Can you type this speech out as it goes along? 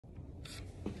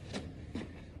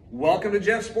Welcome to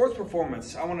Jeff Sports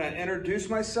Performance. I want to introduce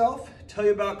myself, tell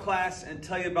you about class, and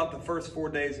tell you about the first 4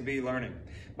 days of e-learning.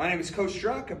 My name is Coach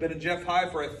Struck. I've been at Jeff High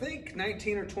for I think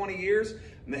 19 or 20 years.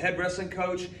 I'm the head wrestling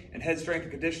coach and head strength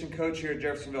and conditioning coach here at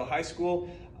Jeffersonville High School.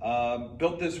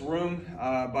 Built this room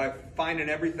by finding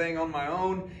everything on my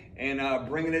own and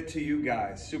bringing it to you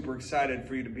guys. Super excited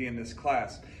for you to be in this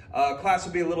class. Class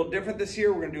will be a little different this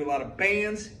year. We're going to do a lot of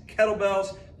bands,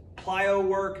 kettlebells, plyo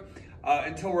work,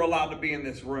 until we're allowed to be in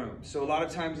this room. So a lot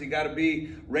of times you got to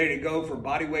be ready to go for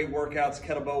body weight workouts,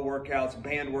 kettlebell workouts,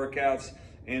 band workouts,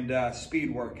 and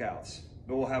speed workouts.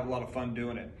 But we'll have a lot of fun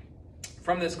doing it.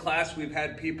 From this class, we've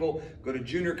had people go to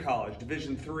junior college,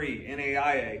 Division III,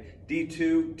 NAIA,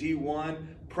 D2, D1,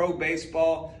 pro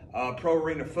baseball, pro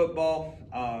arena football,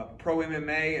 pro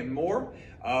MMA, and more.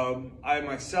 I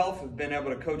myself have been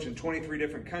able to coach in 23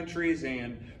 different countries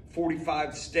and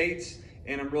 45 states.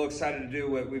 And I'm real excited to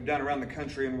do what we've done around the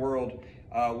country and world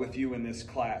with you in this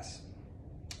class.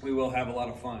 We will have a lot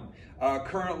of fun.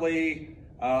 Currently,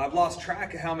 I've lost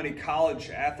track of how many college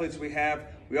athletes we have.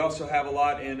 We also have a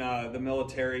lot in the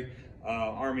military,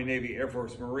 Army, Navy, Air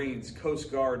Force, Marines,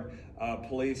 Coast Guard,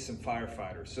 police, and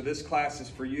firefighters. So this class is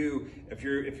for you if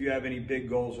you have any big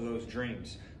goals or those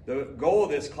dreams. The goal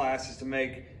of this class is to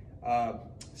make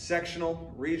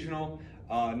sectional, regional,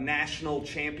 national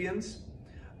champions.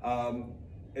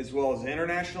 As well as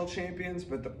international champions,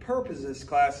 but the purpose of this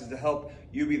class is to help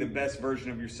you be the best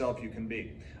version of yourself you can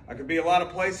be. I could be a lot of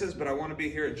places, but I want to be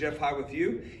here at Jeff High with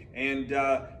you, and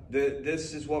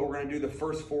this is what we're going to do the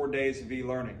first 4 days of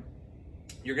e-learning.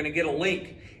 You're going to get a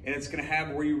link, and it's going to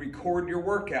have where you record your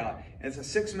workout. And it's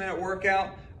a 6-minute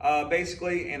workout,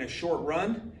 basically, and a short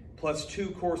run, plus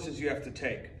 2 courses you have to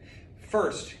take.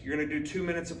 First, you're going to do 2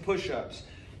 minutes of push-ups.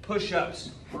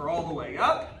 Push-ups are all the way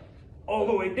up, all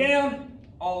the way down,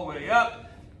 all the way up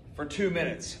for 2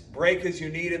 minutes. Break as you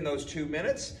need in those 2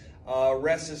 minutes.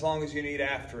 Rest as long as you need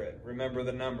after it. Remember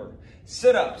the number.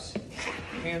 Sit-ups.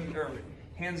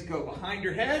 Hands go behind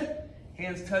your head.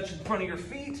 Hands touch in front of your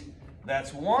feet.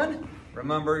 That's 1.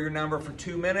 Remember your number for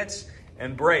 2 minutes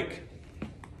and break.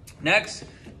 Next,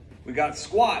 we got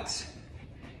squats.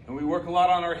 And we work a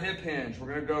lot on our hip hinge. We're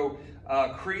going to go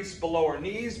crease below our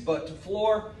knees, butt to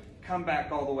floor, come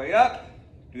back all the way up.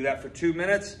 Do that for 2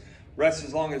 minutes, rest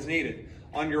as long as needed.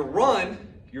 On your run,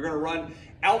 you're gonna run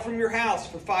out from your house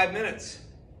for 5 minutes.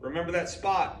 Remember that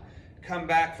spot. Come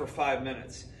back for 5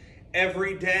 minutes.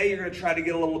 Every day, you're gonna try to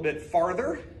get a little bit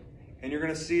farther, and you're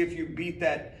gonna see if you beat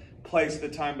that place the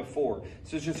time before.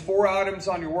 So it's just 4 items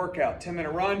on your workout.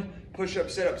 10-minute run, push-up,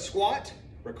 sit-up, squat,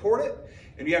 record it,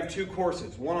 and you have 2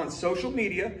 courses. One on social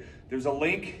media. There's a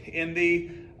link in the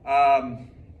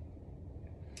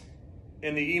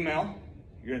email.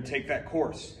 You're going to take that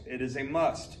course. It is a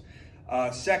must.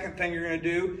 Second thing you're going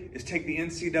to do is take the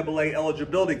NCAA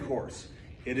eligibility course.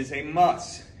 It is a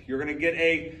must. You're going to get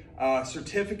a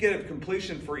certificate of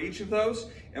completion for each of those,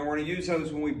 and we're going to use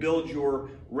those when we build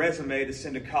your resume to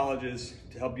send to colleges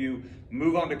to help you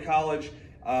move on to college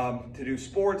to do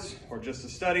sports or just to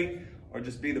study or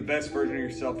just be the best version of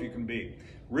yourself you can be.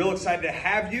 Real excited to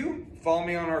have you. Follow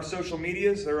me on our social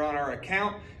medias. They're on our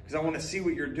account because I want to see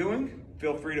what you're doing.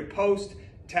 Feel free to post.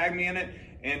 Tag me in it,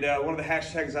 and one of the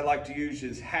hashtags I like to use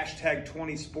is hashtag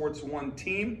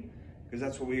 20sports1team, because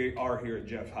that's what we are here at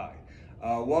Jeff High.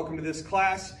 Welcome to this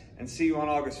class, and see you on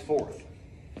August 4th.